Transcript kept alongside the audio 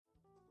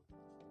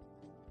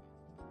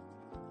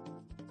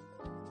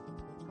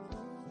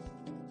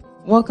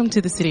Welcome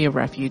to the City of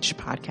Refuge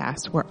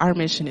podcast, where our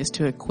mission is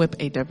to equip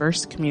a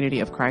diverse community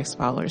of Christ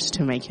followers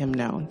to make him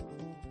known.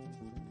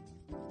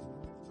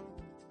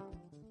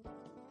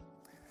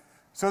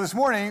 So this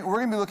morning, we're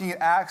going to be looking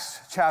at Acts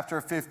chapter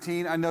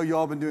 15. I know you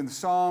all have been doing the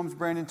Psalms.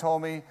 Brandon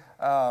told me.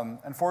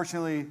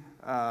 Unfortunately,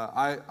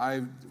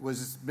 I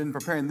was been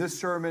preparing this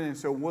sermon, and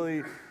so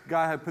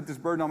God had put this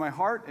burden on my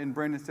heart, and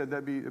Brandon said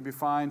that'd be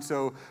fine.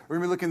 So we're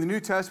going to be looking at the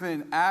New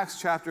Testament in Acts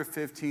chapter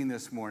 15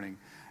 this morning.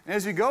 And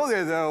as we go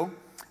there, though,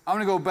 I'm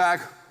going to go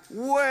back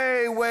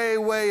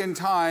way in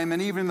time,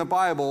 and even in the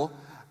Bible,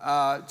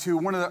 to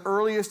one of the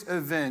earliest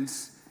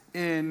events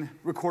in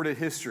recorded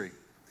history.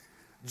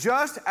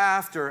 Just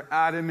after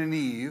Adam and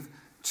Eve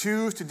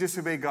choose to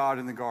disobey God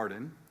in the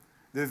garden,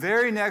 the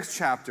very next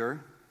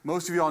chapter,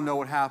 most of you all know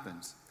what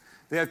happens.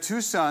 They have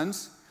two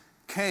sons,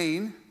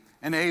 Cain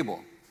and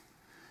Abel.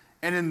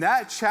 And in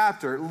that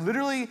chapter,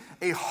 literally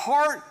a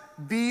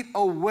heartbeat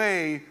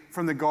away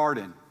from the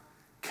garden,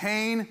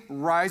 Cain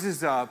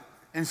rises up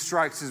and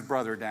strikes his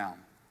brother down.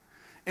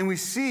 And we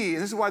see,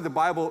 and this is why the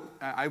Bible,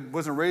 I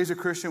wasn't raised a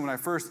Christian. When I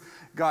first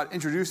got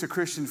introduced to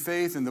Christian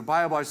faith and the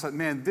Bible, I just thought,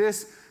 man,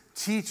 this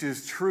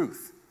teaches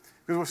truth.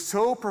 Because what's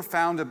so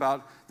profound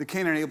about the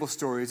Cain and Abel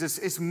stories,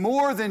 it's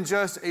more than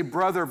just a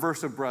brother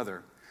versus a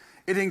brother.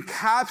 It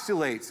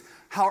encapsulates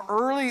how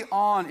early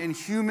on in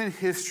human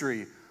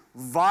history,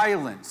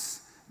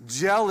 violence,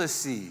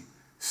 jealousy,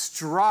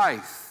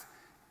 strife,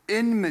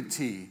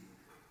 enmity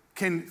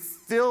can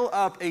fill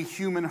up a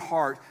human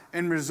heart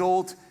and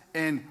result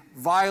in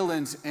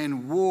violence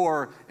and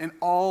war and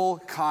all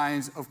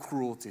kinds of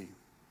cruelty.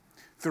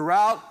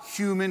 Throughout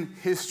human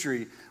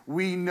history,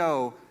 we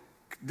know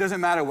it doesn't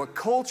matter what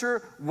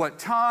culture, what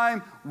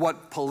time,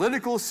 what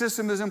political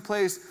system is in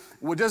place,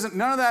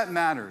 none of that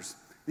matters.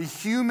 The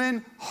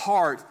human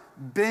heart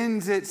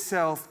bends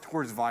itself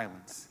towards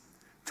violence,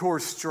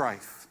 towards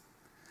strife.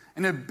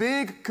 And a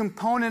big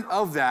component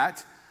of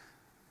that,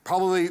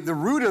 probably the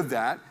root of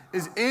that,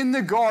 is in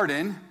the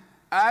garden,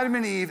 Adam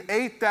and Eve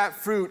ate that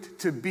fruit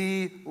to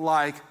be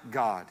like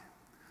God.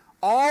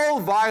 All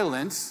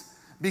violence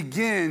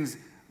begins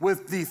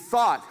with the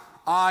thought,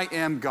 I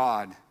am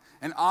God,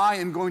 and I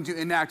am going to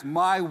enact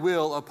my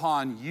will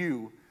upon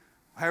you,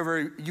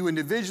 however you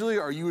individually,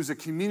 or you as a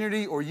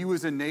community, or you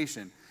as a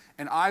nation.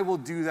 And I will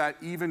do that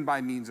even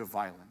by means of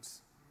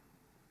violence.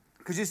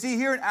 Because you see,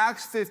 here in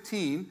Acts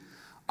 15,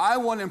 I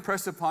want to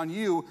impress upon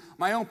you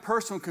my own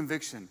personal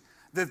conviction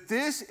that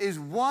this is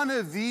one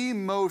of the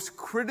most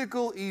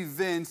critical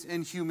events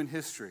in human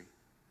history.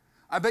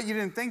 I bet you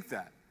didn't think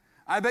that.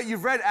 I bet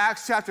you've read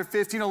Acts chapter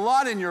 15 a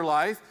lot in your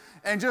life,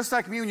 and just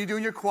like me, when you do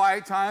in your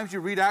quiet times,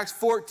 you read Acts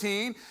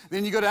 14,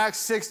 then you go to Acts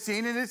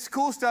 16, and it's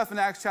cool stuff in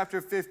Acts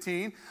chapter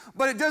 15,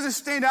 but it doesn't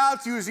stand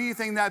out to you as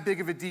anything that big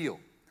of a deal.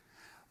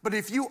 But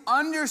if you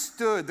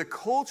understood the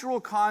cultural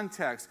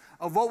context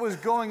of what was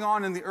going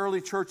on in the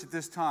early church at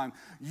this time,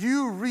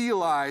 you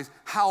realize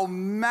how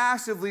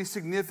massively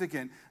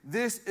significant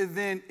this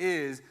event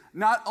is,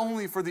 not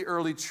only for the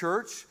early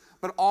church,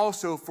 but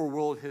also for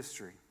world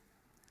history.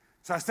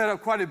 So I set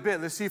up quite a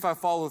bit. Let's see if I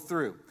follow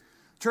through.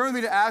 Turn with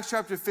me to Acts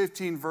chapter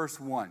 15, verse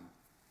 1.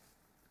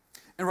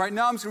 And right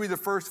now I'm just going to read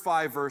the first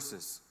 5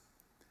 verses.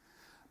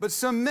 But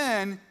some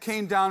men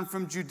came down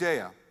from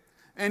Judea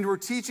and were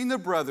teaching the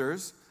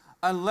brothers,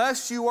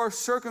 unless you are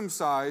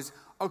circumcised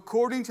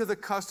according to the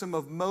custom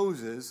of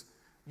Moses,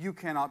 you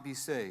cannot be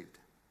saved.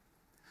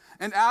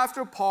 And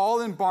after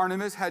Paul and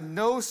Barnabas had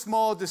no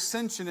small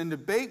dissension and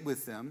debate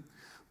with them,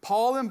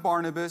 Paul and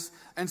Barnabas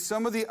and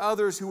some of the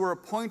others who were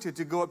appointed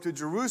to go up to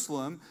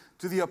Jerusalem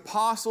to the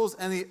apostles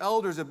and the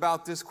elders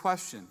about this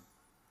question.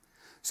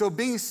 So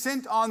being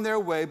sent on their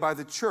way by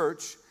the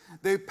church,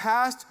 they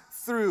passed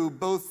through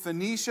both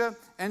Phoenicia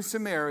and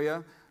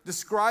Samaria,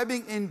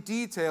 describing in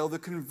detail the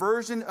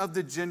conversion of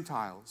the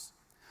Gentiles,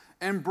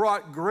 and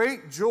brought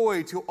great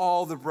joy to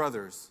all the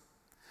brothers.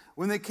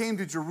 When they came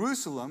to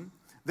Jerusalem,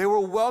 they were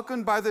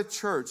welcomed by the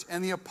church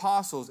and the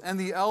apostles and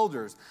the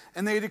elders,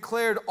 and they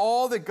declared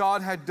all that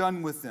God had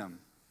done with them.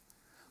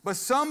 But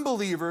some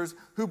believers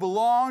who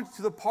belonged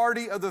to the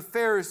party of the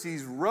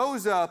Pharisees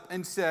rose up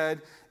and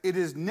said, it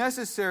is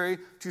necessary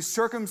to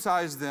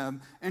circumcise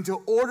them and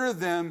to order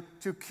them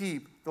to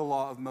keep the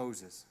law of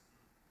Moses.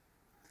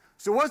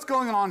 So what's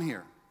going on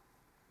here?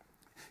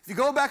 If you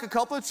go back a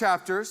couple of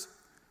chapters,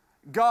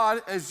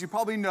 God, as you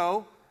probably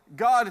know,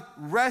 God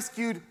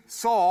rescued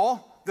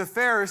Saul, the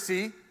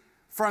Pharisee,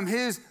 from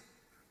his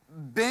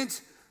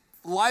bent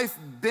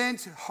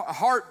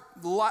heart.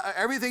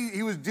 Everything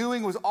he was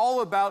doing was all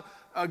about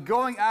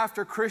going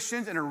after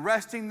Christians and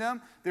arresting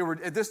them. They were,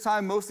 at this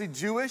time, mostly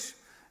Jewish.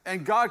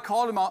 And God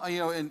called him out,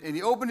 and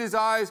he opened his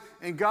eyes,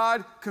 and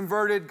God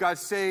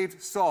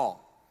saved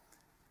Saul,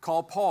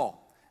 called Paul.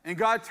 And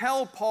God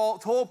told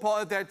Paul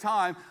at that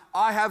time,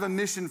 I have a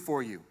mission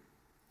for you.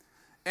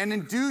 And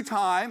in due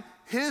time,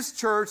 his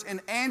church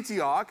in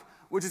Antioch,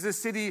 which is a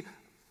city,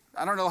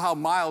 I don't know how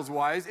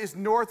miles-wise, it's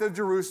north of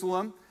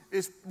Jerusalem.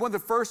 It's one of the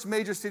first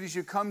major cities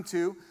you come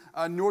to,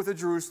 north of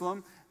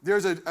Jerusalem.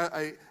 There's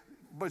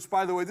which,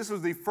 by the way, this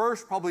was the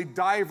first probably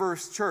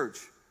diverse church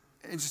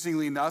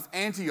interestingly enough,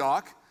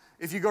 Antioch.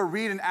 If you go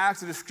read in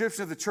Acts the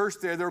description of the church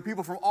there were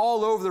people from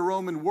all over the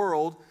Roman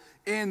world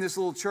in this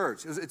little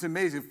church. It's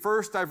amazing.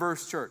 First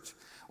diverse church.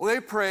 Well,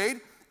 they prayed,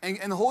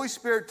 and the Holy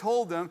Spirit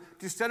told them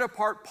to set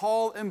apart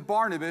Paul and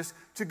Barnabas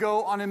to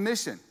go on a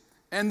mission.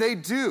 And they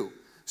do.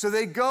 So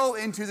they go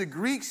into the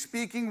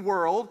Greek-speaking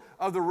world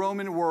of the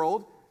Roman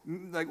world,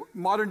 like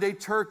modern-day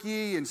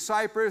Turkey and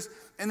Cyprus,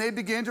 and they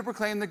begin to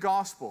proclaim the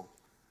gospel.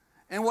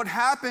 And what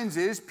happens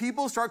is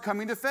people start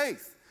coming to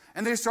faith,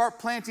 and they start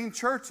planting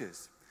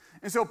churches.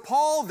 And so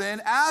Paul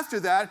then, after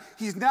that,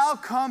 he's now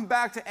come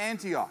back to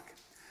Antioch,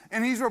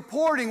 and he's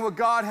reporting what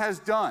God has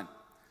done.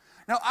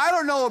 Now, I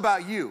don't know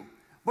about you,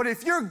 but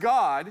if you're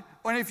God,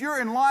 and if you're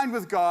in line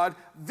with God,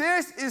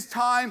 this is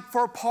time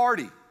for a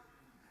party.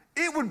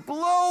 It would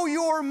blow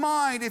your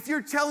mind if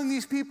you're telling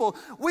these people,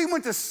 we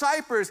went to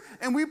Cyprus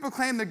and we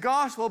proclaimed the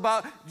gospel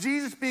about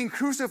Jesus being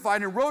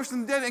crucified and rose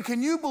from the dead. And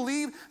can you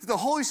believe that the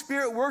Holy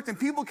Spirit worked and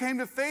people came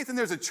to faith and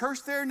there's a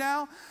church there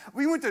now?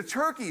 We went to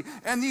Turkey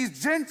and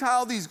these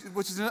Gentiles,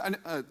 which is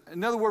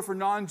another word for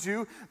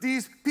non-Jew,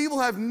 these people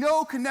have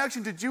no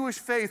connection to Jewish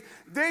faith.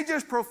 They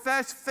just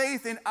profess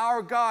faith in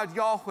our God,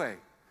 Yahweh.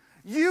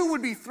 You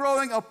would be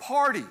throwing a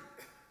party.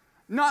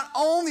 Not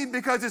only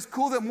because it's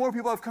cool that more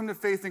people have come to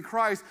faith in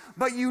Christ,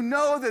 but you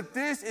know that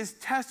this is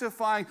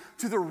testifying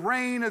to the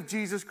reign of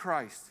Jesus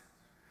Christ.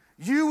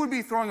 You would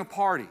be throwing a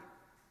party.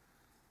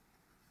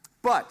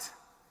 But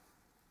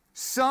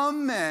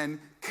some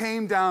men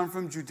came down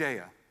from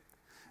Judea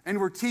and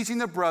were teaching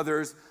the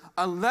brothers,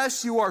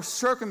 unless you are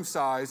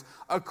circumcised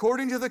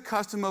according to the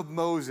custom of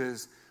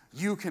Moses,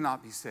 you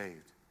cannot be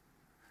saved.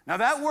 Now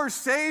that word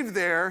saved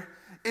there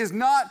is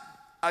not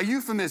a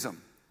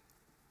euphemism.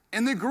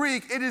 In the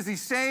Greek, it is the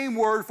same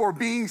word for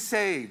being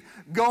saved,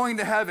 going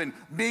to heaven,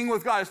 being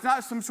with God. It's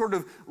not some sort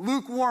of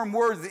lukewarm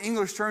word that the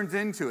English turns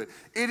into it.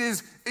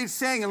 It's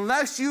saying,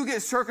 unless you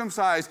get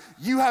circumcised,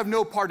 you have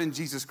no part in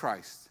Jesus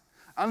Christ.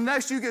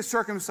 Unless you get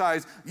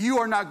circumcised, you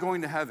are not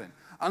going to heaven.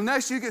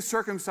 Unless you get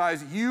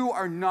circumcised, you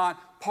are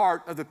not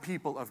part of the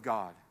people of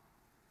God.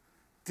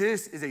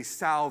 This is a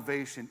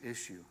salvation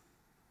issue.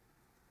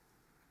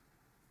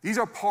 These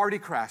are party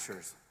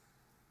crashers.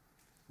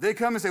 They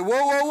come and say,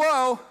 whoa, whoa,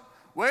 whoa.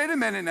 Wait a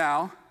minute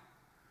now.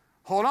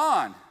 Hold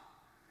on.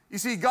 You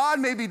see, God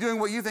may be doing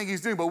what you think he's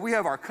doing, but we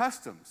have our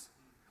customs.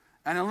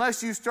 And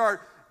unless you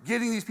start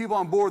getting these people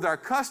on board with our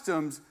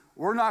customs,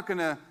 we're not going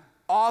to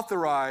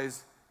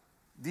authorize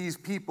these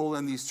people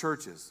in these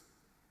churches.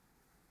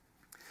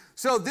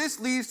 So this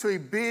leads to a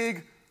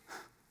big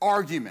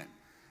argument.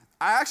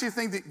 I actually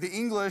think that the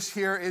English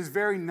here is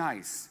very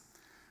nice.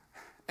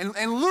 And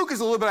Luke is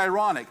a little bit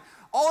ironic.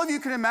 All of you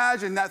can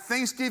imagine that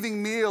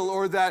Thanksgiving meal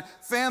or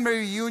that family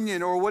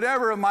reunion or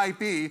whatever it might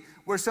be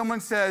where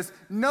someone says,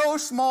 no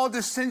small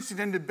dissension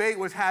and debate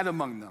was had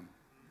among them.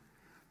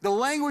 The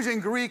language in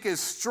Greek is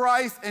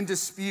strife and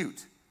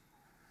dispute.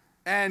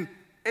 And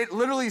it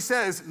literally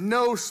says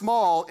no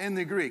small in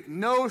the Greek.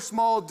 No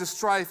small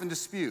strife and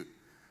dispute.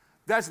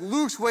 That's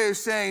Luke's way of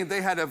saying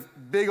they had a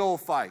big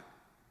old fight.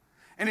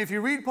 And if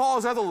you read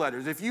Paul's other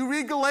letters, if you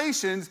read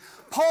Galatians,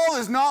 Paul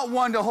is not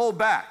one to hold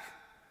back.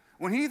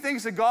 When he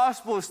thinks the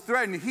gospel is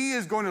threatened, he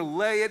is going to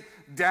lay it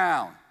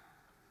down.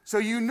 So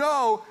you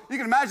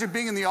can imagine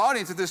being in the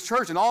audience at this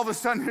church and all of a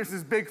sudden there's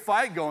this big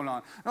fight going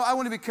on. Now, I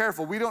want to be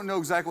careful. We don't know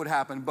exactly what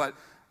happened, but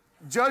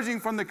judging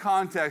from the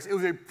context, it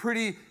was a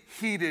pretty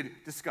heated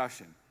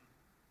discussion.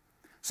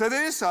 So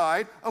they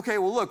decide, okay,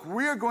 well, look,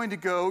 we are going to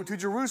go to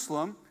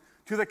Jerusalem,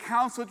 to the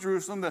council of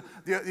Jerusalem,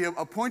 the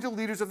appointed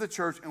leaders of the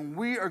church, and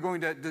we are going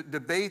to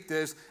debate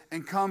this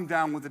and come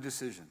down with a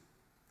decision.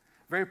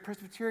 Very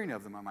Presbyterian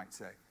of them, I might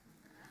say.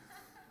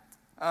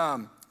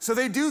 So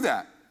they do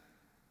that.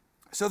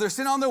 So they're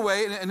sent on their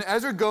way, and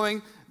as they're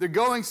going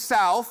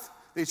south.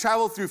 They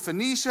travel through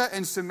Phoenicia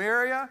and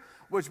Samaria,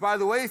 which, by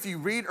the way, if you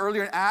read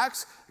earlier in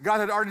Acts, God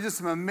had already done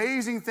some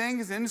amazing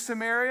things in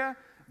Samaria.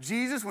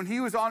 Jesus, when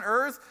he was on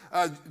earth,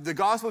 the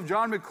Gospel of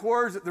John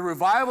records the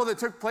revival that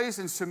took place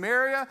in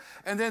Samaria,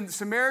 and then the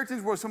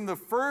Samaritans were some of the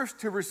first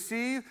to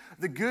receive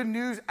the good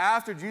news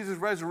after Jesus'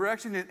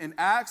 resurrection in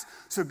Acts.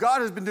 So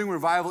God has been doing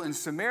revival in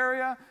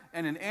Samaria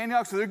and in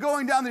Antioch. So they're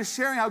going down there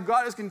sharing how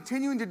God is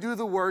continuing to do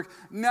the work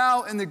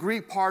now in the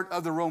Greek part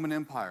of the Roman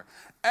Empire.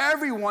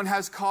 Everyone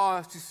has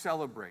cause to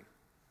celebrate.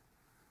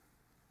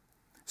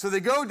 So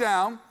they go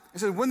down. It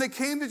says, when they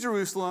came to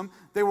Jerusalem,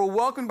 they were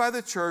welcomed by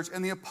the church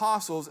and the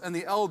apostles and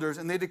the elders,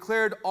 and they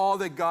declared all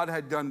that God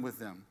had done with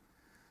them.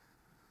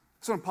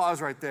 So I'm going to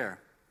pause right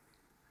there.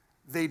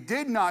 They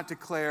did not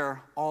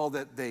declare all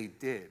that they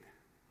did.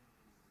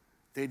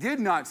 They did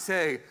not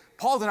say,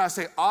 Paul did not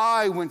say,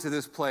 I went to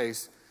this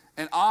place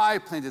and I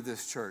planted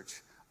this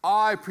church.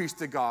 I preached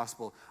the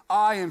gospel.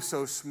 I am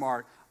so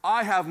smart.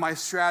 I have my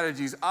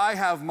strategies. I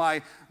have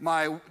my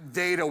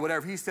data,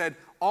 whatever. He said,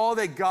 all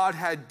that God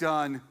had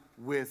done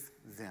with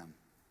them.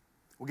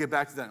 We'll get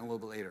back to that in a little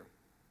bit later.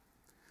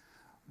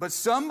 But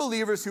some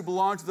believers who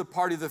belonged to the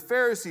party of the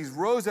Pharisees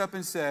rose up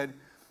and said,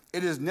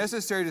 it is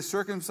necessary to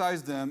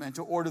circumcise them and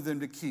to order them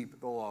to keep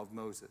the law of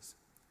Moses.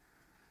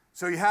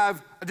 So you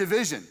have a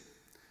division.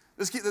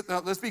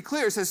 let's be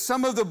clear. It says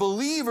some of the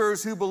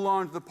believers who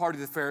belong to the party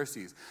of the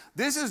Pharisees.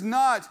 This is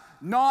not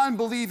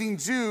non-believing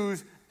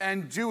Jews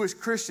and Jewish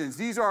Christians.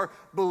 These are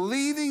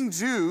believing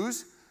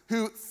Jews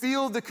who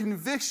feel the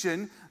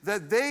conviction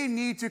that they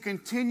need to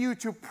continue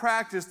to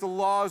practice the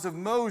laws of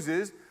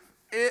Moses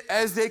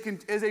as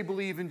they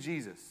believe in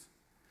Jesus.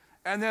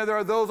 And there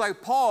are those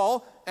like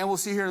Paul, and we'll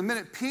see here in a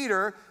minute,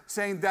 Peter,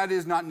 saying that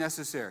is not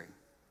necessary.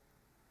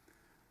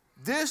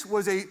 This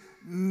was a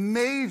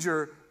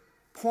major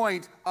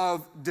point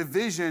of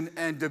division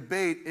and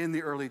debate in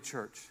the early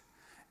church.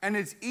 And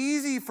it's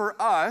easy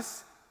for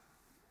us,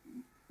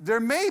 there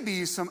may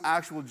be some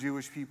actual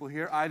Jewish people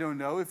here. I don't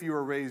know if you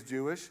were raised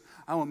Jewish.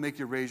 I won't make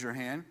you raise your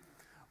hand.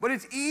 But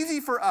it's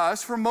easy for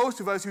us, for most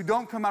of us who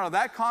don't come out of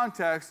that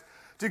context,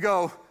 to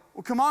go,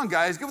 well, come on,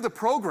 guys, get with the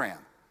program.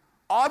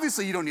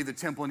 Obviously, you don't need the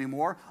temple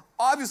anymore.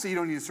 Obviously, you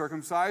don't need to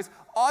circumcise.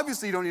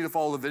 Obviously, you don't need to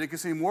follow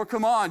Leviticus anymore.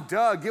 Come on,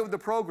 get with the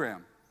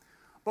program.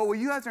 But what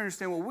you have to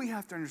understand, what we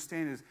have to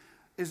understand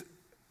is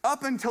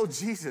up until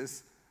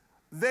Jesus,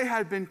 they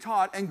had been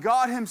taught, and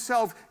God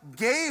himself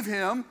gave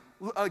them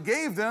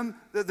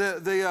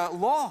the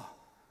law.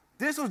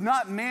 This was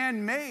not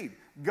man-made.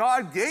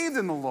 God gave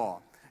them the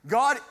law.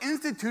 God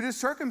instituted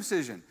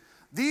circumcision.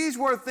 These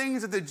were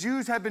things that the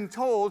Jews had been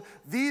told,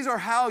 these are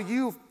how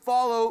you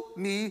follow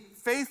me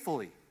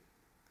faithfully.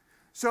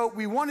 So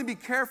we want to be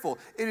careful.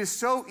 It is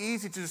so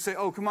easy to just say,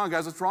 oh, come on,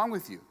 guys, what's wrong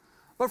with you?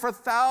 But for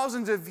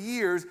thousands of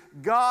years,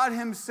 God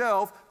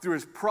himself, through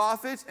his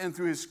prophets and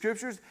through his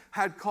scriptures,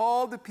 had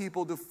called the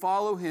people to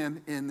follow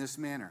him in this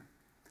manner.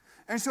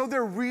 And so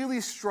they're really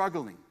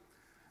struggling.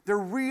 They're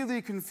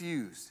really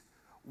confused.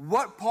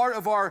 What part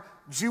of our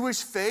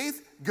Jewish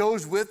faith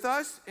goes with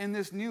us in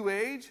this new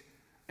age,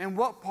 and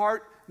what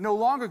part no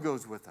longer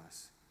goes with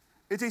us?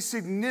 It's a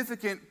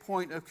significant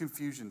point of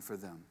confusion for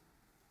them.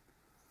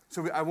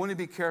 So I want to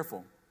be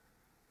careful,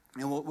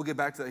 and we'll get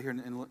back to that here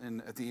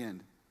at the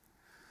end.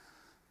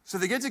 So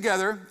they get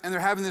together, and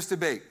they're having this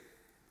debate.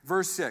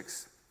 Verse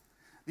 6,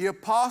 the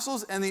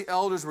apostles and the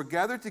elders were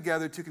gathered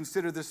together to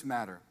consider this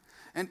matter.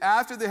 And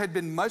after there had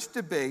been much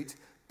debate,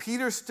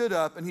 Peter stood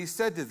up, and he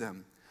said to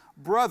them,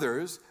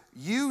 brothers,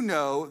 you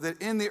know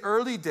that in the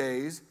early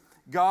days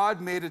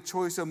God made a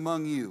choice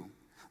among you,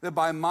 that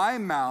by my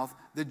mouth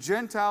the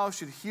Gentiles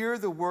should hear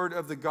the word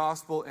of the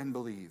gospel and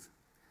believe.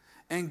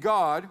 And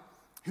God,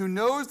 who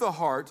knows the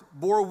heart,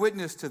 bore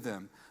witness to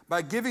them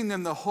by giving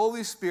them the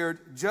Holy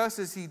Spirit just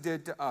as he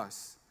did to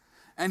us.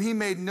 And he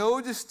made no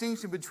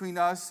distinction between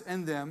us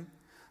and them,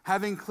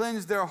 having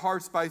cleansed their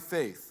hearts by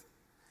faith.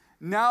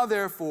 Now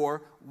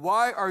therefore,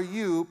 why are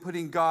you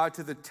putting God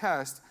to the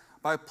test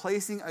by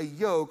placing a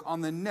yoke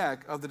on the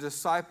neck of the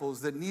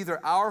disciples that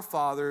neither our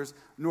fathers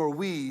nor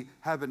we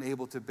have been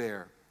able to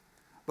bear?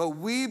 But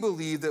we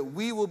believe that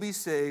we will be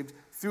saved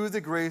through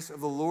the grace of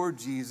the Lord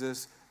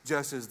Jesus,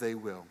 just as they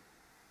will.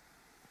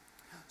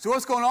 So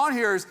what's going on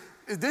here is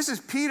this is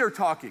Peter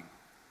talking.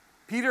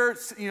 Peter,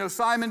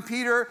 Simon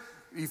Peter,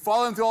 you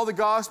follow him through all the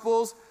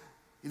Gospels,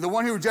 the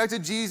one who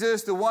rejected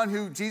Jesus, the one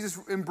who Jesus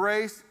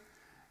embraced.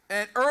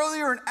 And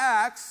earlier in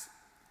Acts,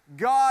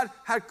 God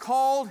had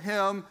called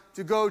him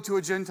to go to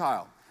a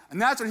Gentile.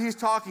 And that's what he's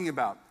talking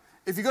about.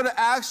 If you go to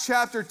Acts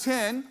chapter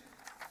 10,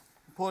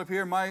 pull up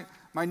here my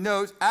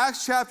notes.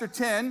 Acts chapter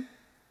 10,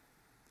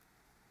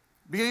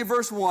 beginning of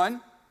verse 1,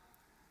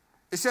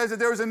 it says that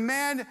there was a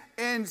man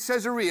in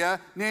Caesarea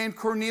named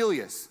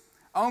Cornelius.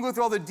 I won't go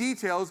through all the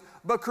details,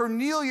 but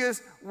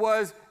Cornelius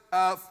was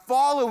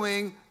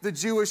following the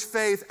Jewish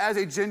faith as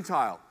a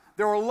Gentile.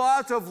 There were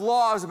lots of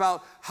laws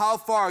about how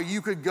far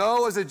you could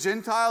go as a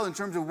Gentile in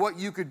terms of what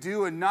you could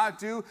do and not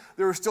do.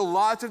 There were still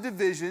lots of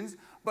divisions,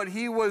 but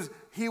he was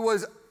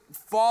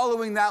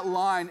following that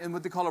line in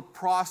what they call a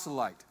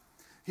proselyte.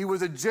 He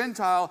was a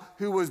Gentile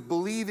who was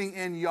believing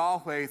in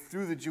Yahweh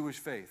through the Jewish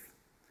faith.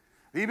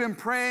 He'd been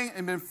praying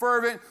and been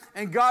fervent,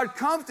 and God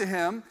comes to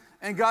him,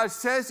 and God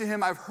says to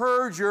him, I've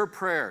heard your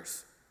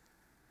prayers.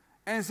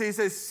 And so he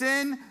says,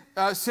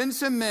 send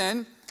some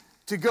men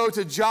to go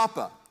to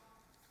Joppa.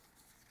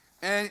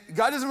 And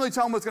God doesn't really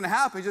tell him what's going to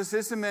happen. He just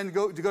says some men to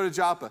go to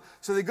Joppa.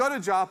 So they go to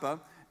Joppa,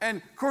 and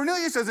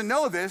Cornelius doesn't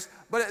know this,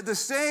 but at the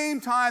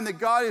same time that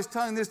God is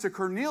telling this to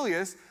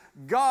Cornelius,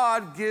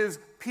 God gives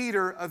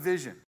Peter a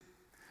vision.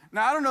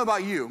 Now, I don't know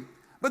about you,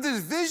 but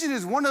this vision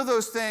is one of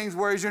those things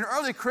where as you're an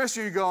early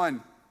Christian, you're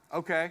going,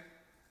 okay,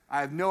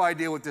 I have no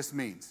idea what this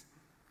means.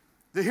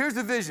 Here's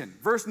the vision,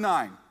 verse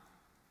 9.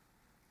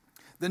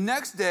 The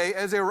next day,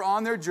 as they were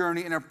on their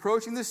journey and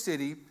approaching the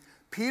city,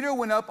 Peter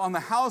went up on the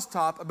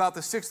housetop about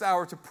the 6th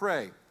hour to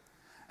pray.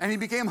 And he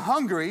became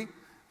hungry,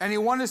 and he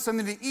wanted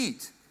something to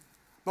eat.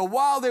 But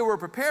while they were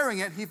preparing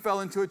it, he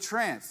fell into a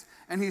trance.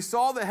 And he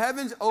saw the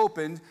heavens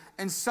opened,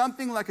 and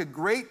something like a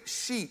great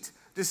sheet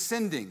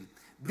descending,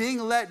 being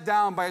let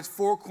down by its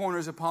four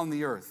corners upon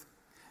the earth.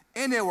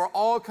 In it were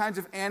all kinds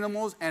of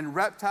animals and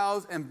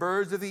reptiles and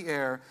birds of the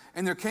air.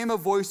 And there came a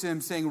voice to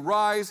him saying,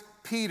 Rise,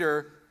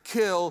 Peter,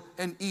 kill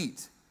and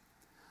eat.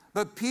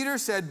 But Peter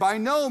said, By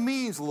no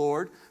means,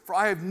 Lord, for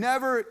I have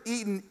never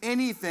eaten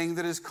anything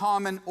that is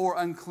common or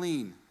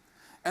unclean.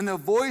 And the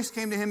voice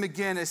came to him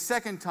again a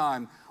second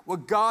time.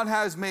 What God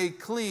has made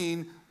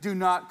clean, do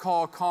not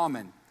call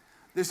common.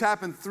 This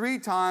happened 3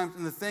 times,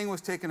 and the thing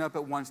was taken up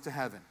at once to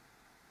heaven.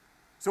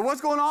 So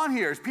what's going on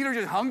here? Is Peter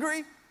just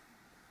hungry?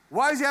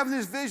 Why is he having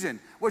this vision?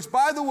 Which,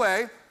 by the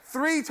way,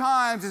 3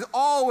 times is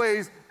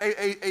always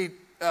a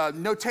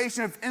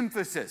notation of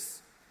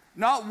emphasis.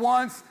 Not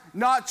once,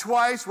 not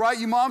twice, right?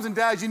 You moms and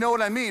dads, you know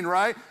what I mean,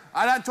 right?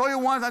 I not told you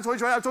once, I told you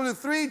twice, I told you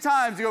 3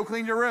 times to go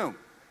clean your room.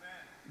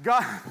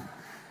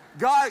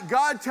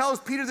 God tells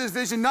Peter this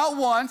vision not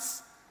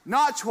once,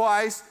 not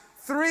twice,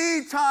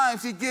 3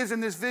 times he gives him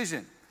this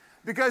vision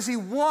because he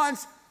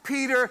wants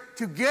Peter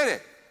to get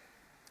it.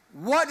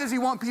 What does he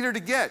want Peter to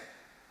get?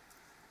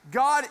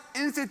 God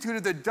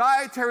instituted the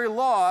dietary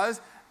laws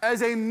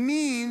as a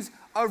means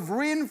of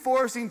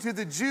reinforcing to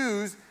the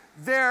Jews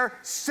their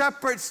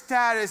separate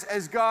status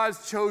as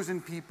God's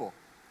chosen people.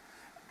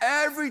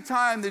 Every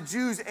time the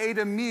Jews ate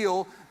a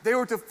meal, they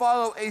were to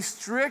follow a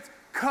strict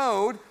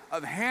code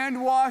of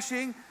hand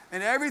washing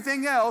and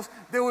everything else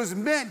that was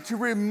meant to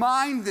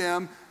remind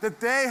them that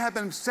they had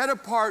been set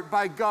apart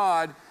by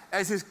God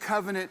as his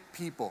covenant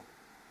people.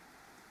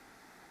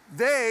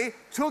 They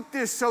took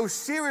this so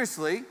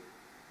seriously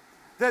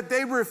that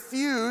they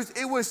refused.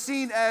 It was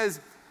seen as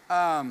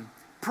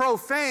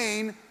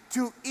profane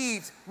to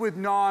eat with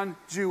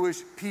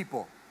non-Jewish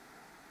people.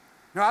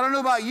 Now, I don't know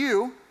about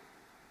you,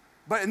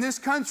 but in this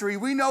country,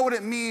 we know what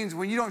it means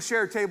when you don't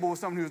share a table with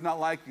someone who's not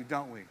like you,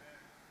 don't we?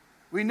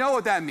 We know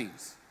what that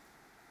means.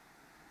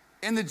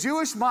 In the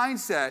Jewish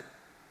mindset,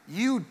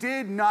 you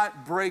did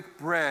not break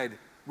bread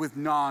with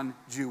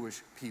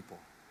non-Jewish people.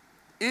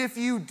 If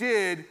you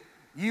did,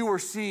 you were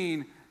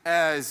seen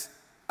as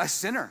a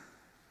sinner.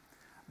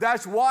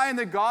 That's why in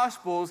the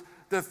Gospels,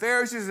 the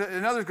Pharisees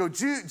and others go,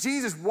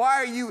 Jesus, why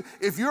are you,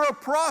 if you're a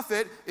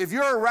prophet, if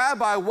you're a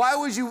rabbi, why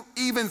would you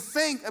even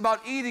think about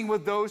eating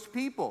with those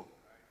people?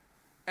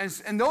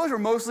 And those were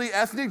mostly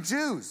ethnic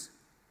Jews.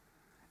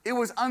 It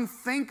was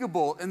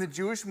unthinkable in the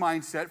Jewish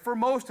mindset for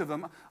most of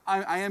them.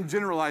 I am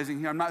generalizing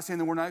here. I'm not saying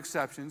there were not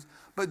exceptions.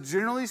 But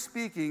generally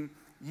speaking,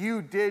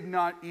 you did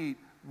not eat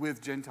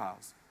with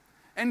Gentiles.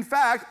 In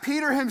fact,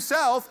 Peter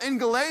himself in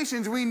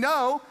Galatians, we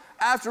know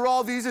after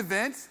all these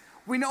events,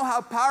 we know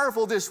how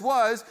powerful this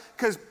was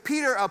because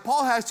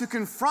Paul has to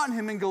confront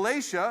him in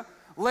Galatia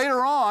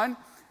later on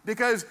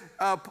because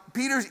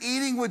Peter's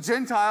eating with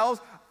Gentiles.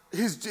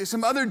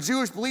 Some other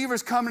Jewish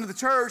believers come into the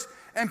church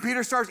and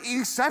Peter starts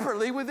eating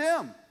separately with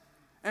them.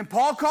 And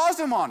Paul calls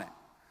him on it.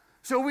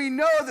 So we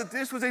know that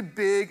this was a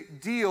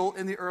big deal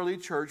in the early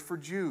church for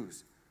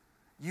Jews.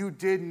 You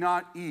did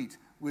not eat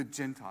with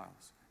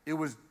Gentiles. It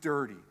was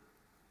dirty.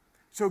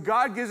 So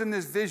God gives him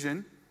this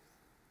vision.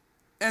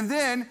 And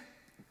then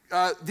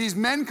these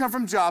men come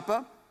from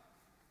Joppa.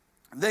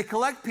 They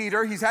collect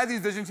Peter. He's had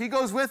these visions. He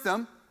goes with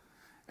them.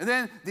 And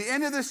then the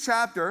end of this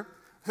chapter,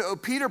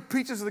 Peter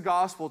preaches the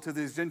gospel to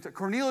these Gentiles.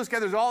 Cornelius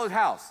gathers all his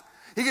house.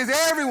 He gets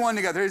everyone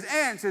together, his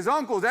aunts, his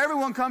uncles,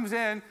 everyone comes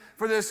in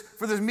for this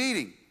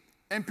meeting.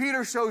 And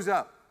Peter shows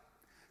up.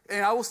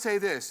 And I will say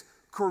this,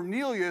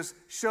 Cornelius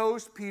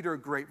shows Peter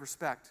great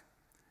respect,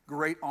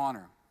 great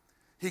honor.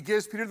 He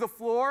gives Peter the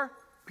floor.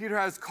 Peter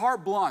has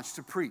carte blanche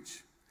to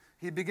preach.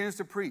 He begins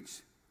to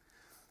preach.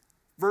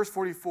 Verse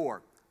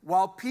 44,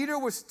 while Peter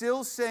was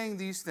still saying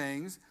these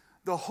things,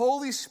 the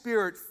Holy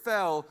Spirit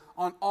fell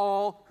on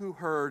all who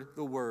heard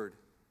the word.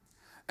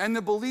 And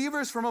the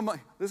believers from among,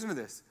 listen to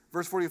this,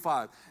 verse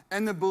 45,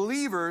 and the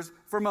believers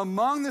from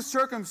among the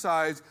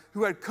circumcised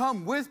who had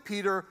come with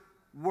Peter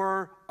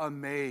were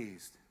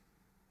amazed,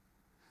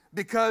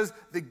 because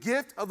the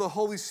gift of the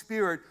Holy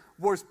Spirit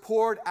was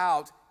poured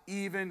out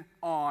even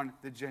on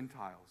the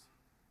Gentiles.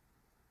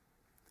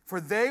 For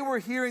they were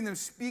hearing them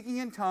speaking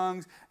in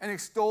tongues and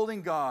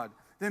extolling God.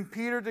 Then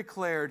Peter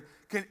declared,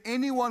 can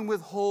anyone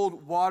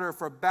withhold water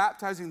for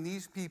baptizing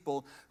these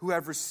people who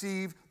have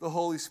received the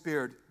Holy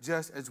Spirit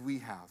just as we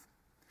have?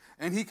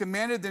 And he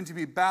commanded them to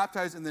be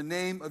baptized in the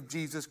name of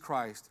Jesus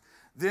Christ.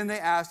 Then they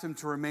asked him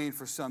to remain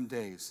for some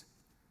days.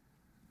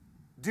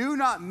 Do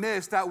not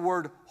miss that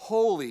word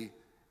holy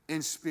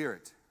in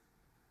spirit.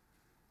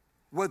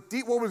 What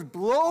was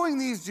blowing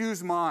these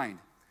Jews' mind,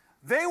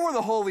 they were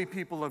the holy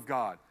people of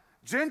God.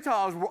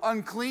 Gentiles were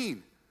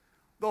unclean.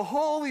 The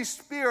Holy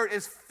Spirit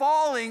is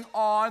falling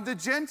on the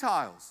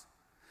Gentiles.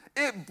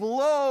 It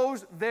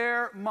blows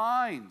their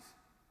minds.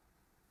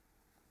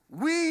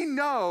 We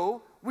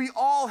know we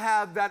all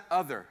have that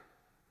other.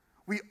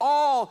 We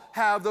all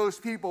have those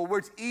people where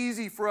it's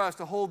easy for us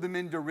to hold them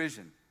in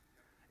derision.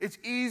 It's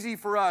easy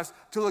for us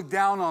to look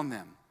down on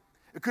them.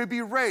 It could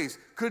be race,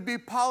 could be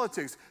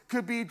politics,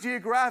 could be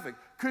geographic,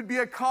 could be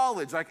a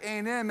college like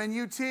A&M and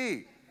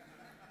UT.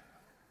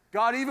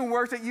 God even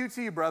works at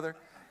UT, brother.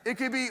 It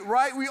could be,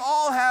 right? We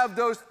all have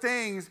those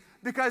things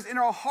because in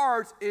our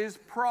hearts is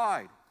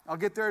pride. I'll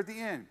get there at the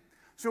end.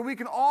 So we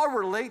can all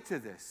relate to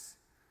this.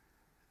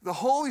 The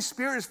Holy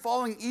Spirit is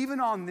falling even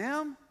on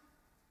them.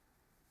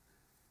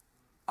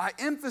 I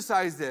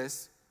emphasize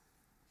this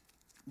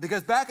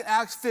because back in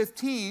Acts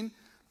 15,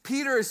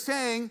 Peter is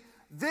saying,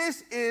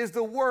 this is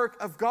the work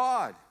of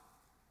God.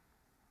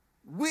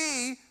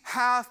 We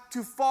have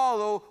to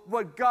follow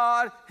what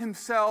God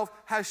himself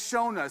has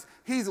shown us.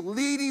 He's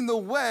leading the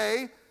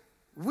way.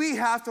 We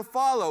have to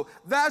follow.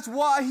 That's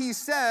why he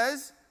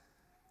says,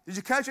 did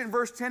you catch it in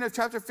verse 10 of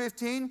chapter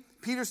 15?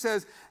 Peter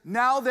says,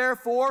 now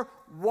therefore,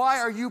 why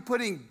are you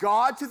putting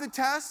God to the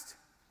test?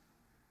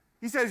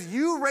 He says,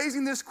 you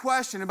raising this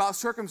question about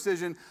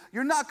circumcision,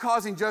 you're not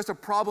causing just a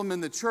problem in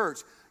the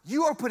church.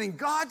 You are putting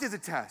God to the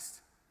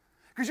test.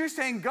 Because you're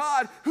saying,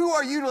 God, who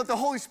are you to let the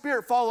Holy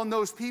Spirit fall on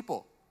those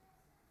people?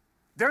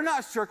 They're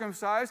not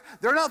circumcised.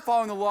 They're not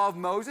following the law of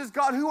Moses.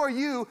 God, who are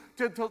you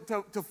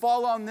to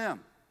fall on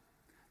them?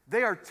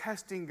 They are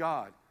testing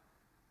God.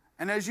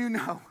 And as you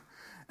know,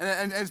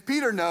 and as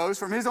Peter knows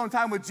from his own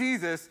time with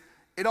Jesus,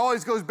 it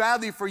always goes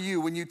badly for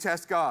you when you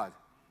test God.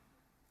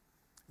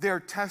 They're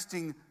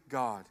testing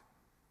God.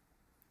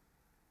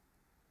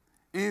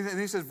 And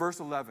he says, verse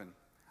 11,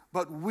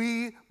 but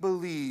we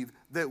believe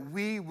that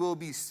we will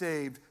be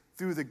saved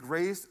through the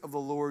grace of the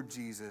Lord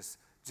Jesus,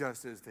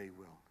 just as they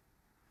will.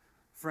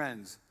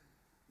 Friends,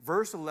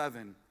 verse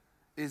 11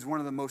 is one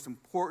of the most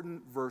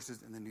important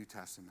verses in the New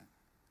Testament.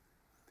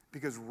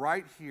 Because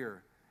right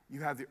here,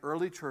 you have the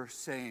early church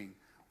saying,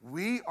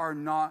 we are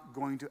not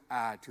going to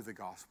add to the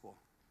gospel.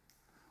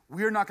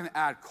 We are not going to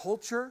add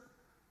culture,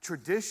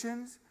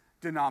 traditions,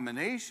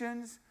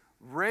 denominations,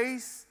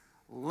 race,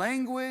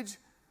 language.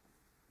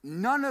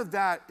 None of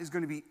that is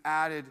going to be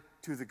added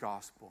to the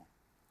gospel.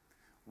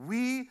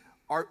 We,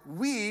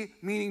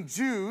 meaning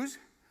Jews,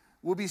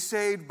 will be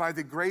saved by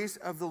the grace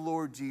of the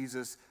Lord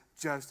Jesus,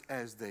 just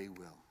as they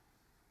will.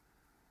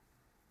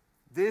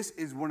 This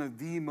is one of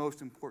the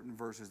most important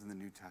verses in the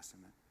New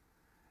Testament.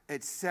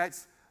 It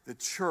sets the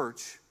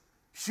church,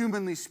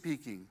 humanly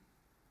speaking,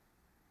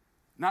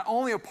 not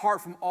only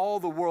apart from all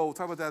the world, we'll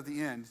talk about that at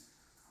the end,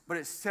 but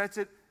it sets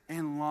it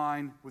in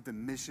line with the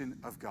mission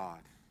of God.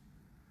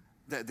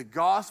 That the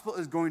gospel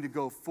is going to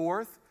go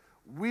forth,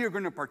 we are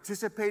going to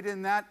participate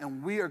in that,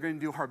 and we are going to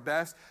do our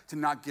best to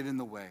not get in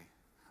the way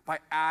by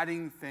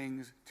adding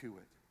things to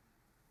it.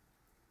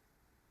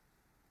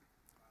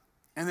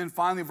 And then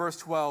finally, verse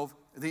 12,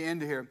 at the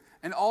end here.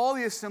 And all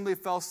the assembly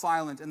fell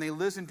silent, and they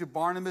listened to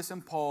Barnabas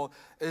and Paul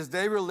as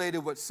they related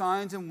what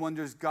signs and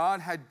wonders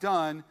God had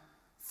done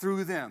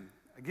through them.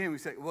 Again, we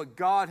say what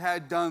God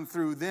had done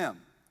through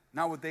them,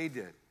 not what they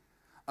did,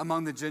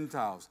 among the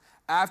Gentiles.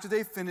 After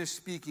they finished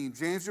speaking,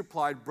 James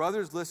replied,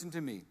 brothers, listen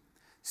to me.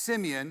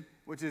 Simeon,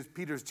 which is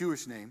Peter's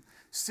Jewish name,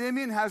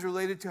 Simeon has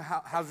related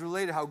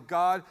how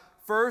God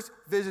first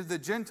visited the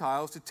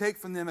Gentiles to take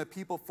from them a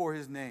people for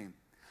his name.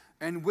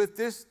 And with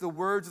this, the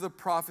words of the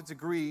prophets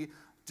agree,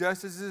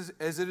 just as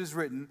it is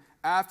written,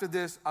 after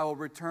this I will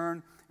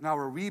return and I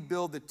will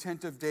rebuild the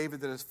tent of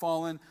David that has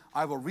fallen.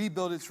 I will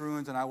rebuild its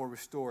ruins and I will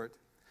restore it,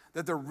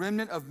 that the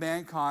remnant of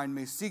mankind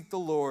may seek the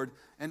Lord,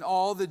 and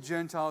all the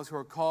Gentiles who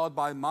are called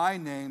by my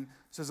name,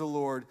 says the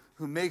Lord,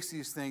 who makes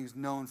these things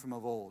known from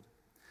of old.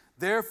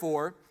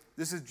 Therefore,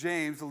 this is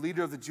James, the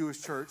leader of the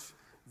Jewish church.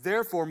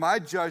 Therefore, my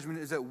judgment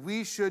is that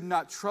we should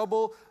not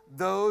trouble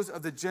those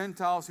of the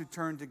Gentiles who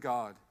turn to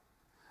God,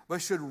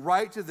 but should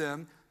write to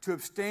them to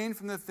abstain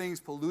from the things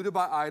polluted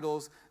by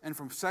idols, and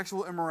from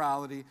sexual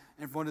immorality,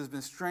 and from what has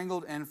been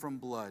strangled, and from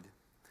blood.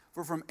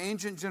 For from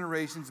ancient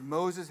generations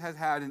Moses has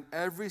had in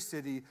every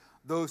city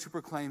those who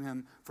proclaim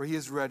him, for he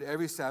is read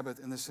every Sabbath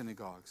in the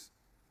synagogues.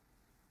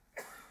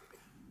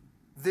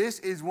 This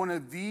is one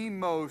of the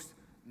most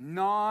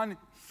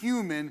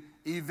non-human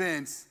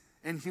events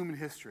in human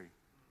history.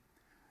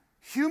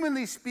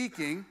 Humanly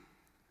speaking,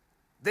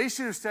 they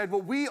should have said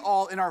what we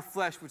all in our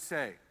flesh would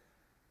say.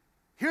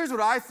 Here's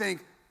what I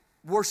think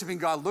worshiping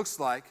God looks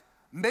like.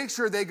 Make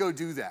sure they go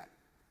do that.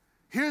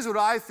 Here's what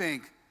I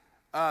think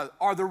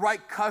are the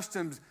right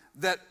customs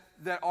that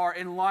are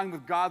in line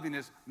with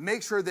godliness.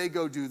 Make sure they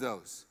go do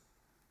those.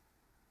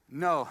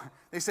 No,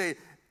 they say,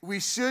 we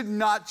should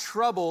not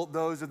trouble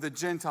those of the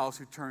Gentiles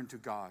who turn to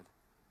God.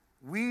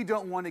 We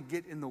don't want to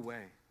get in the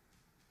way.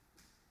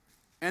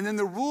 And then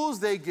the rules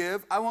they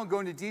give, I won't go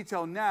into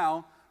detail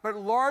now, but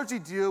largely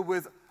deal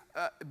with,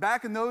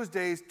 back in those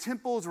days,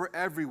 temples were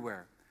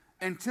everywhere.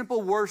 And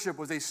temple worship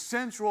was a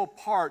central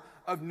part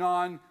of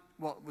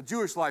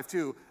Jewish life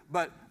too,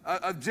 but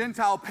of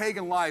Gentile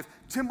pagan life.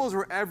 Temples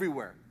were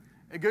everywhere.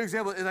 A good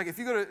example is like if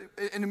you go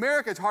to, in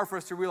America, it's hard for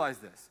us to realize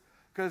this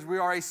because we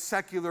are a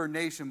secular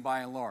nation by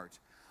and large.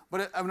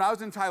 But when I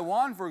was in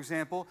Taiwan, for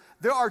example,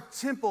 there are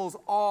temples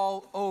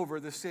all over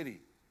the city.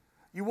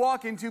 You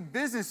walk into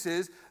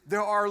businesses,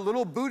 there are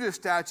little Buddha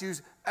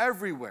statues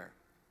everywhere.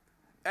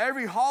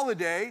 Every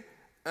holiday,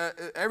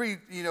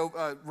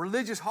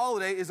 religious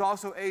holiday is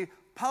also a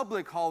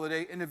public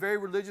holiday in a very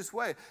religious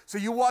way. So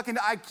you walk into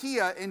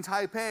IKEA in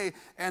Taipei,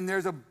 and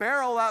there's a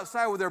barrel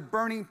outside where they're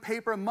burning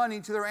paper money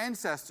to their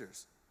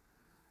ancestors.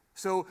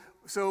 So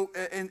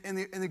in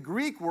the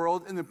Greek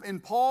world, in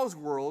Paul's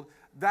world,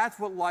 that's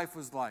what life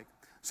was like.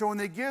 So when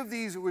they give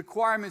these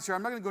requirements here,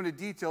 I'm not going to go into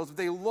details, but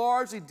they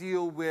largely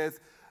deal with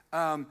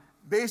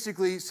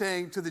basically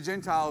saying to the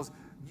Gentiles,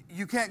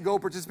 you can't go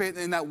participate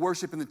in that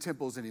worship in the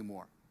temples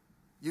anymore.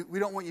 We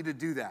don't want you to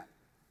do that.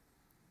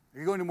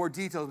 You go into more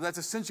details, but that's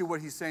essentially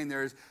what he's saying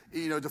there is,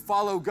 to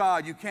follow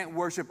God, you can't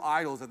worship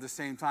idols at the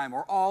same time,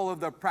 or all of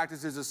the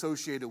practices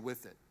associated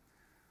with it.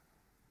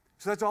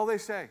 So that's all they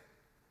say.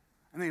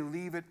 And they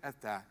leave it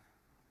at that.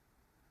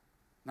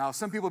 Now,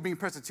 some people being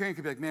Presbyterian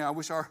could be like, man, I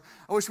wish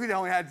we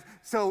only had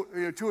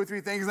 2 or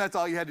 3 things, and that's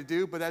all you had to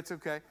do, but that's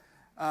okay.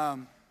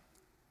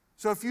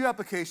 So a few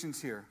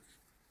applications here.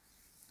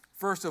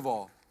 First of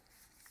all,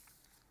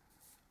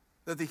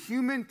 that the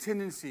human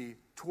tendency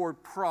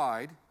toward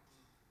pride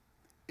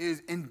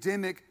is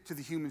endemic to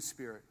the human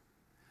spirit.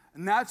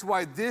 And that's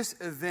why this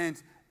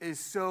event is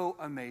so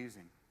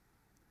amazing.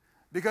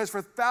 Because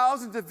for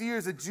thousands of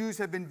years, the Jews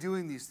have been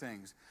doing these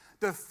things.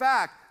 The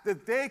fact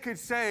that they could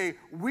say,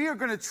 we are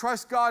going to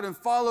trust God and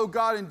follow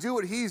God and do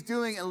what he's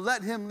doing and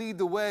let him lead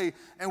the way.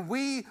 And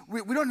we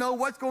don't know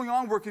what's going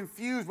on. We're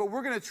confused, but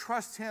we're going to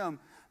trust him.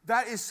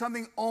 That is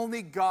something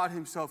only God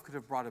himself could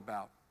have brought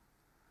about.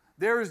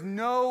 There is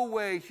no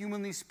way,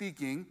 humanly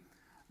speaking,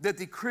 that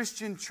the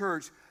Christian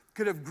church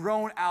could have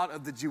grown out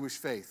of the Jewish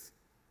faith.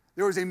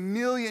 There was a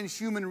million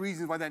human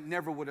reasons why that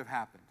never would have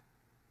happened.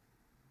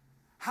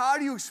 How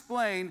do you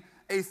explain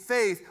a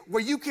faith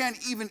where you can't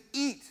even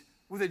eat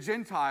with a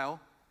Gentile?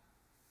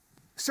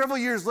 Several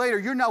years later,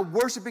 you're now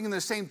worshiping in the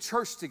same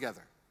church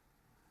together.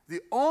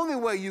 The only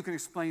way you can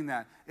explain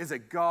that is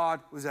that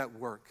God was at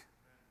work.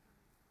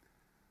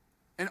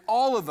 And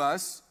all of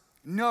us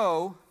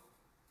know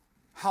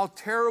how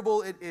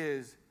terrible it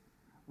is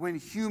when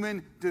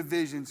human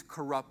divisions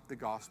corrupt the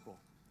gospel.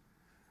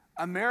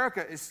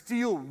 America is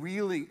still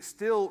reeling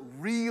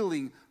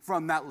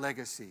from that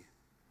legacy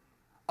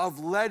of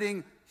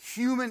letting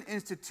human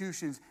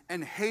institutions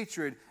and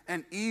hatred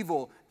and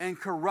evil and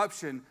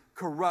corruption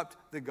corrupt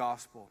the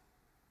gospel.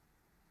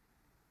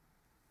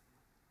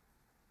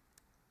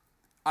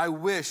 I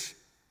wish,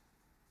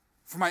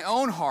 for my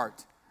own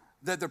heart,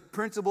 that the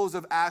principles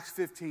of Acts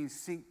 15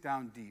 sink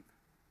down deep.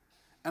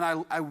 And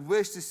I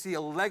wish to see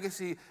a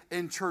legacy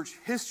in church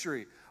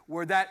history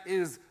where that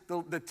is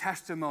the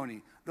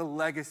testimony, the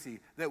legacy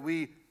that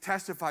we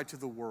testify to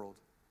the world.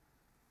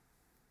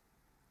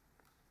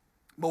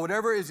 But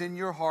whatever is in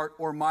your heart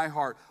or my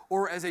heart,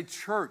 or as a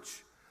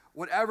church,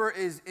 whatever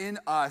is in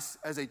us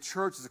as a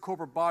church, as a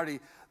corporate body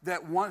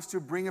that wants to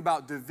bring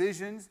about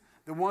divisions,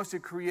 that wants to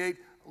create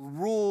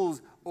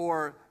rules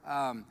or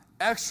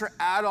extra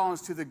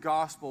add-ons to the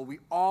gospel, we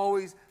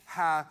always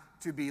have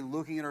to be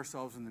looking at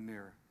ourselves in the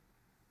mirror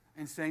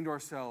and saying to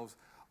ourselves,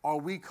 are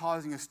we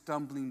causing a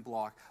stumbling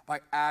block by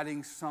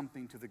adding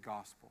something to the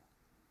gospel?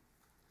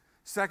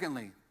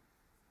 Secondly,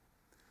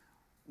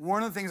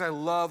 one of the things I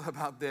love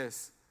about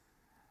this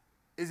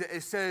is that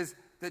it says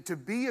that to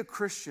be a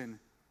Christian,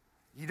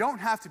 you don't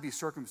have to be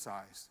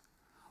circumcised,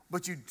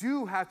 but you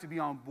do have to be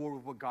on board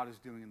with what God is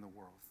doing in the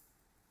world.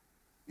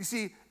 You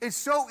see, it's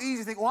so easy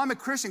to think, well, I'm a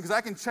Christian because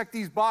I can check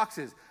these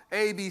boxes,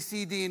 A, B,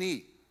 C, D, and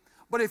E.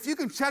 But if you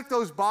can check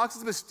those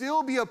boxes but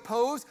still be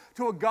opposed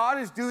to what God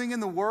is doing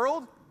in the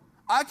world,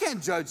 I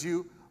can't judge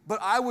you, but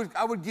I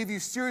would give you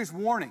serious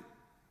warning.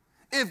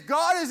 If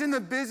God is in the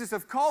business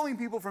of calling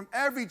people from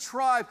every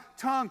tribe,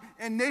 tongue,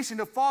 and nation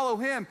to follow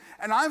him,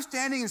 and I'm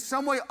standing in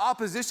some way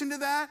opposition to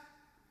that,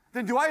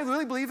 then do I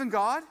really believe in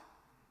God?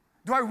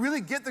 Do I really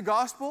get the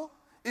gospel?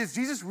 Is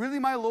Jesus really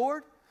my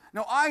Lord?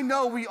 Now, I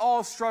know we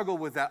all struggle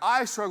with that.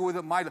 I struggle with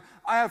it.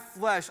 I have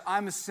flesh.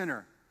 I'm a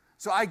sinner.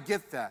 So I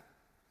get that.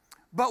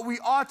 But we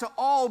ought to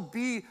all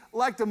be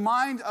like the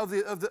mind of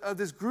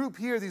this group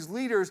here, these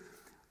leaders.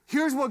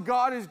 Here's what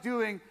God is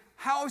doing.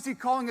 How is he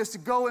calling us to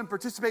go and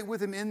participate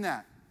with him in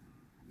that?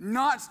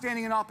 Not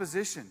standing in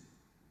opposition.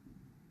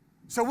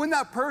 So when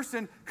that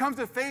person comes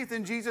to faith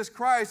in Jesus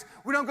Christ,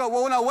 we don't go,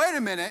 well, now wait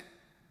a minute.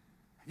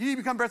 You need to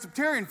become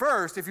Presbyterian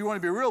first if you want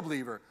to be a real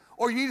believer.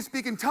 Or you need to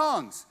speak in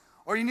tongues.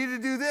 Or you need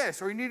to do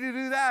this. Or you need to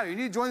do that. Or you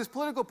need to join this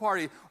political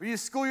party. Or you need to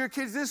school your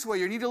kids this way.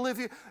 Or you need to live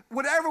here.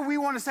 Whatever we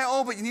want to say,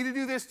 oh, but you need to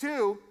do this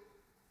too.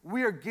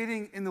 We are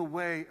getting in the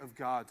way of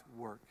God's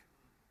work.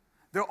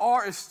 There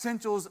are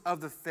essentials of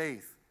the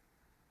faith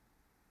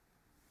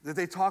that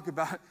they talk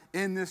about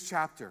in this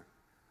chapter.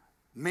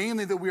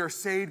 Mainly that we are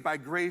saved by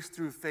grace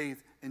through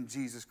faith in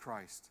Jesus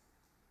Christ.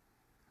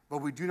 But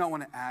we do not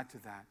want to add to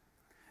that.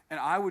 And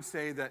I would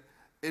say that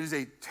it is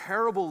a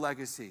terrible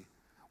legacy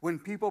when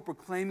people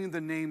proclaiming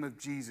the name of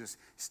Jesus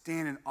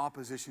stand in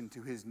opposition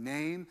to his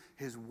name,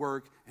 his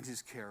work, and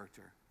his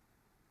character.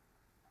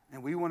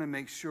 And we want to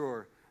make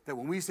sure that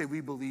when we say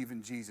we believe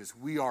in Jesus,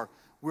 we are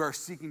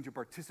seeking to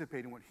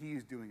participate in what he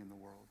is doing in the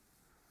world.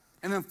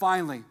 And then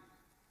finally,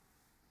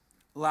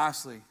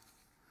 lastly,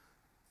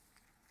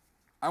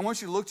 I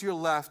want you to look to your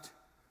left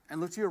and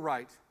look to your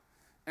right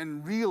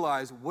and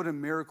realize what a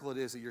miracle it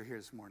is that you're here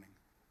this morning.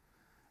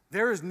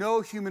 There is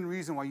no human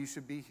reason why you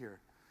should be here.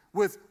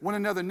 With one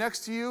another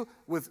next to you,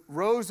 with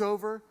rows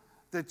over,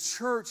 the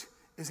church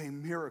is a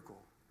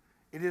miracle.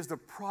 It is the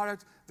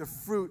product, the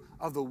fruit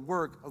of the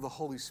work of the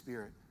Holy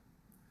Spirit.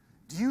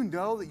 Do you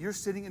know that you're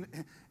sitting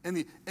in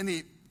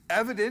the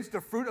evidence,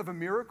 the fruit of a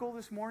miracle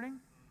this morning?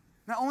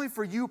 Not only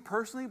for you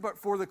personally, but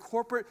for the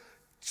corporate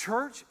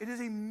church, it is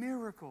a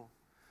miracle.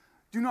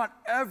 Do not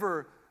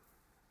ever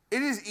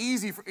It is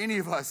easy for any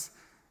of us,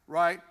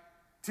 right,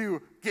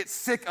 to get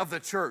sick of the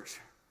church.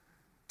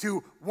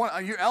 To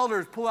want your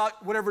elders pull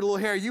out whatever little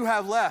hair you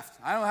have left.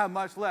 I don't have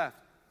much left.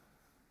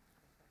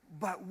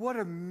 But what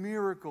a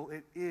miracle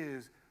it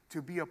is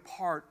to be a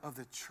part of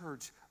the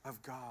church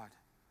of God.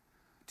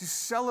 To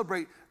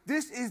celebrate.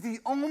 This is the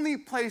only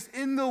place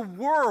in the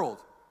world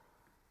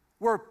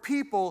where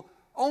people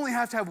only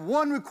have to have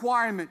one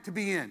requirement to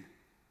be in.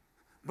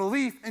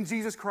 Belief in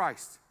Jesus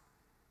Christ.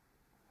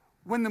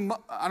 When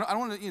I don't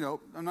want to,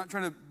 I'm not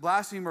trying to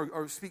blaspheme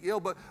or speak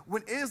ill, but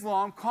when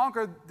Islam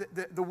conquered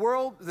the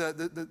world,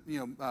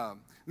 the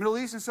Middle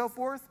East and so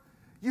forth,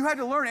 you had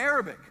to learn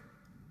Arabic.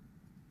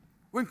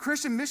 When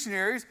Christian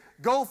missionaries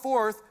go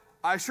forth,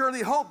 I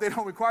surely hope they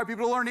don't require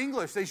people to learn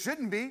English. They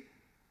shouldn't be.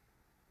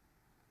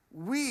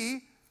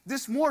 We,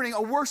 this morning,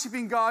 are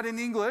worshiping God in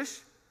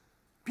English.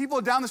 People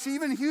down the street,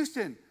 even in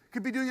Houston,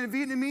 could be doing it in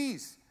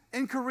Vietnamese,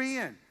 in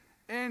Korean,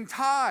 in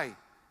Thai,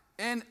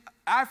 in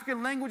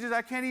African languages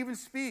I can't even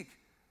speak.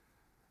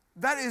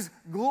 That is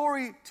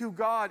glory to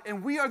God,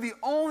 and we are the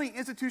only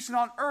institution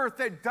on earth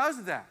that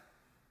does that.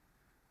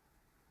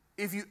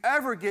 If you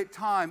ever get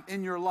time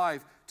in your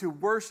life to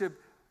worship,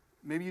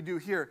 maybe you do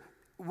here,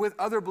 with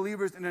other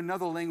believers in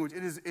another language,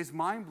 it's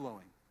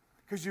mind-blowing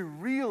because you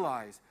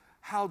realize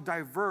how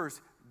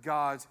diverse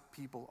God's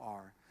people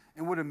are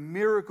and what a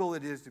miracle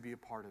it is to be a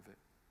part of it.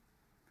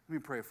 Let me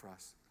pray for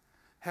us.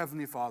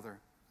 Heavenly Father,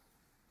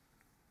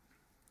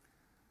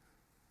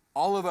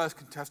 all of us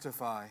can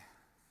testify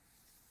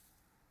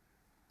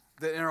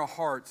that in our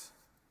hearts,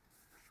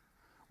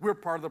 we're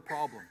part of the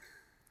problem.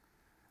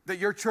 That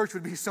your church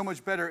would be so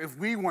much better if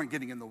we weren't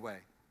getting in the way.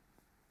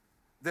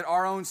 That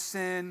our own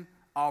sin,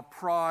 our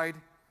pride,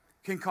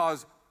 can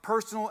cause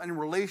personal and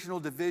relational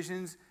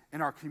divisions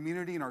in our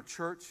community, in our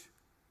church.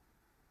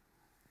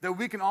 That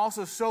we can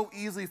also so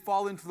easily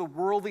fall into the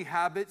worldly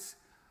habits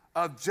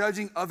of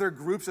judging other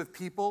groups of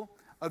people,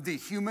 of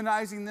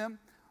dehumanizing them,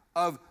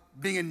 of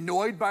being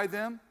annoyed by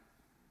them,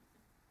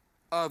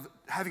 of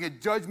having a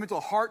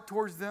judgmental heart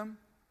towards them.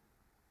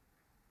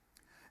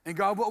 And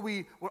God,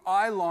 what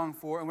I long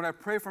for and what I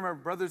pray for my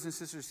brothers and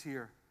sisters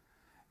here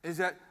is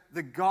that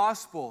the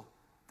gospel,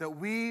 that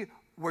we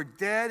were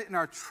dead in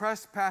our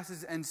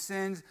trespasses and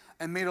sins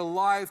and made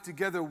alive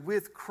together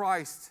with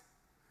Christ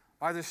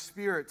by the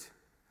Spirit,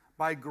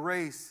 by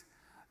grace,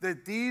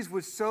 that these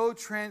would so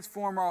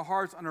transform our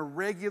hearts on a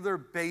regular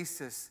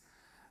basis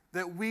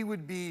that we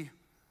would be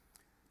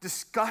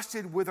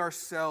disgusted with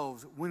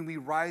ourselves when we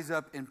rise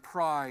up in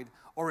pride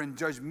or in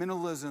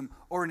judgmentalism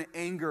or in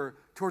anger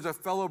towards a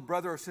fellow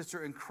brother or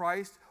sister in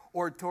Christ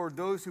or toward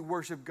those who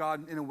worship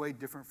God in a way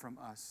different from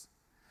us.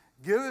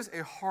 Give us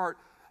a heart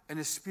and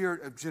a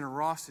spirit of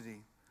generosity,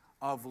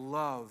 of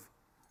love,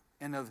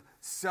 and of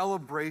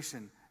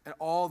celebration at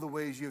all the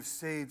ways you have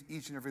saved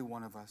each and every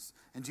one of us.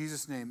 In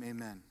Jesus' name,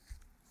 amen.